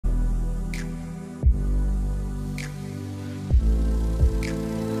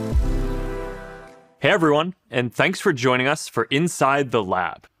Hey everyone, and thanks for joining us for Inside the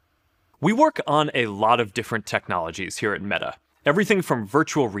Lab. We work on a lot of different technologies here at Meta, everything from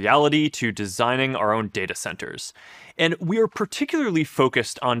virtual reality to designing our own data centers. And we are particularly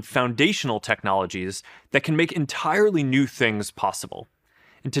focused on foundational technologies that can make entirely new things possible.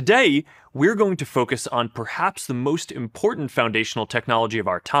 And today, we're going to focus on perhaps the most important foundational technology of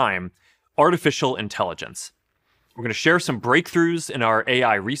our time, artificial intelligence. We're going to share some breakthroughs in our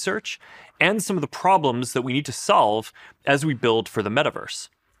AI research and some of the problems that we need to solve as we build for the metaverse.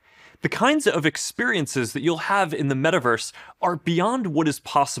 The kinds of experiences that you'll have in the metaverse are beyond what is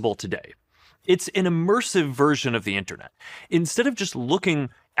possible today. It's an immersive version of the internet. Instead of just looking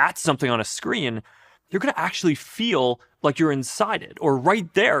at something on a screen, you're going to actually feel like you're inside it or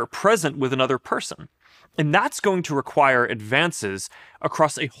right there, present with another person. And that's going to require advances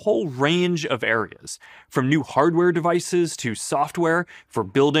across a whole range of areas, from new hardware devices to software for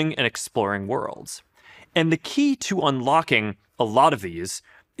building and exploring worlds. And the key to unlocking a lot of these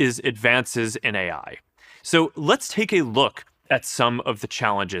is advances in AI. So let's take a look at some of the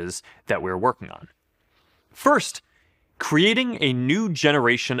challenges that we're working on. First, creating a new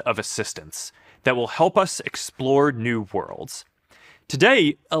generation of assistants that will help us explore new worlds.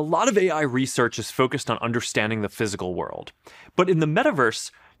 Today, a lot of AI research is focused on understanding the physical world. But in the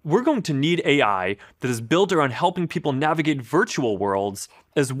metaverse, we're going to need AI that is built around helping people navigate virtual worlds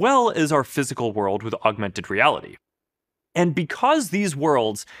as well as our physical world with augmented reality. And because these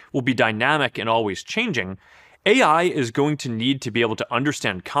worlds will be dynamic and always changing, AI is going to need to be able to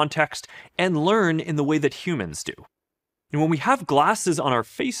understand context and learn in the way that humans do. And when we have glasses on our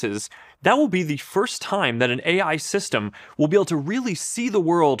faces, that will be the first time that an AI system will be able to really see the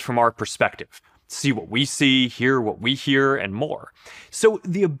world from our perspective, see what we see, hear what we hear, and more. So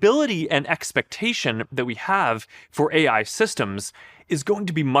the ability and expectation that we have for AI systems is going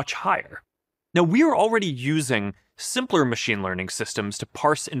to be much higher. Now, we are already using simpler machine learning systems to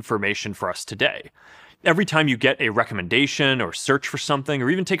parse information for us today. Every time you get a recommendation or search for something or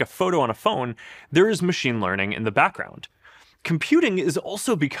even take a photo on a phone, there is machine learning in the background. Computing is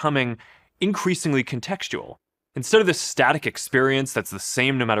also becoming increasingly contextual. Instead of this static experience that's the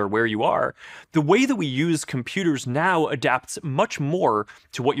same no matter where you are, the way that we use computers now adapts much more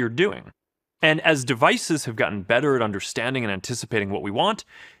to what you're doing. And as devices have gotten better at understanding and anticipating what we want,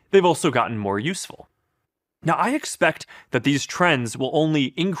 they've also gotten more useful. Now, I expect that these trends will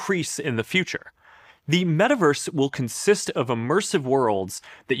only increase in the future. The metaverse will consist of immersive worlds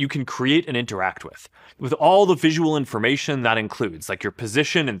that you can create and interact with all the visual information that includes, like your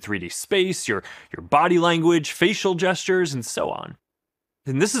position in 3D space, your body language, facial gestures, and so on.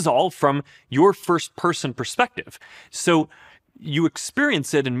 And this is all from your first-person perspective, so you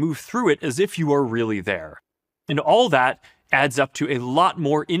experience it and move through it as if you are really there. And all that adds up to a lot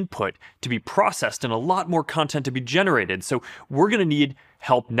more input to be processed and a lot more content to be generated. So we're going to need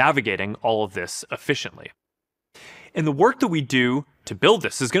help navigating all of this efficiently. And the work that we do to build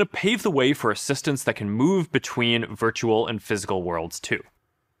this is going to pave the way for assistants that can move between virtual and physical worlds too.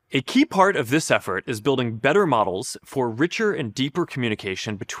 A key part of this effort is building better models for richer and deeper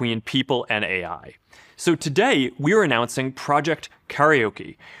communication between people and AI. So today, we are announcing Project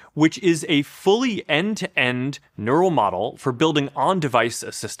CAIRaoke, which is a fully end-to-end neural model for building on-device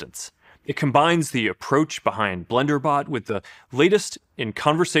assistants. It combines the approach behind BlenderBot with the latest in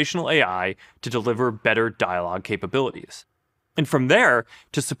conversational AI to deliver better dialogue capabilities. And from there,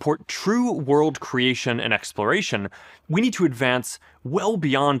 to support true world creation and exploration, we need to advance well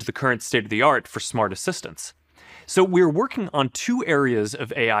beyond the current state of the art for smart assistants. So we're working on two areas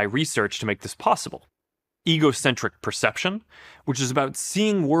of AI research to make this possible. Egocentric perception, which is about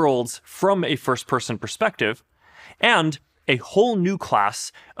seeing worlds from a first-person perspective, and a whole new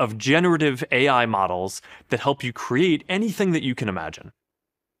class of generative AI models that help you create anything that you can imagine.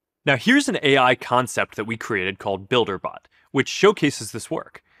 Now, here's an AI concept that we created called BuilderBot, which showcases this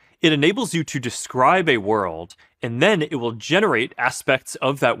work. It enables you to describe a world, and then it will generate aspects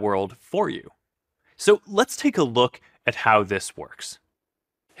of that world for you. So let's take a look at how this works.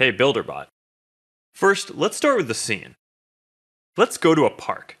 Hey, BuilderBot. First, let's start with the scene. Let's go to a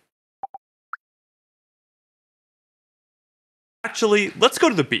park. Actually, let's go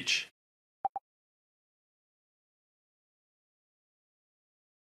to the beach.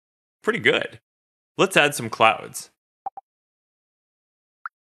 Pretty good. Let's add some clouds.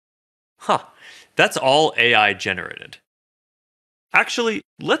 Huh, that's all AI generated. Actually,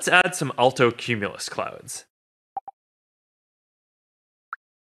 let's add some alto cumulus clouds.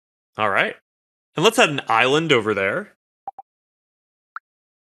 All right. And let's add an island over there.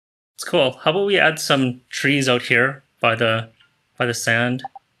 It's cool. How about we add some trees out here by the sand?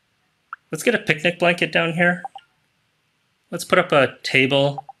 Let's get a picnic blanket down here. Let's put up a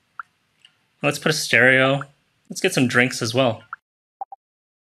table. Let's put a stereo. Let's get some drinks as well.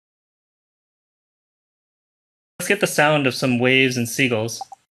 Let's get the sound of some waves and seagulls.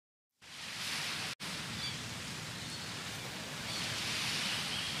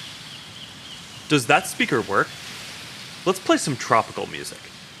 Does that speaker work? Let's play some tropical music.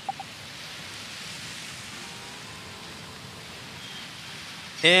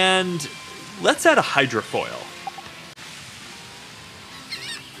 And let's add a hydrofoil.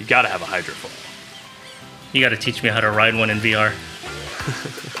 You gotta have a hydrofoil. You gotta teach me how to ride one in VR.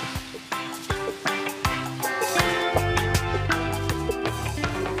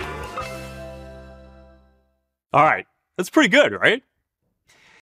 All right, that's pretty good, right?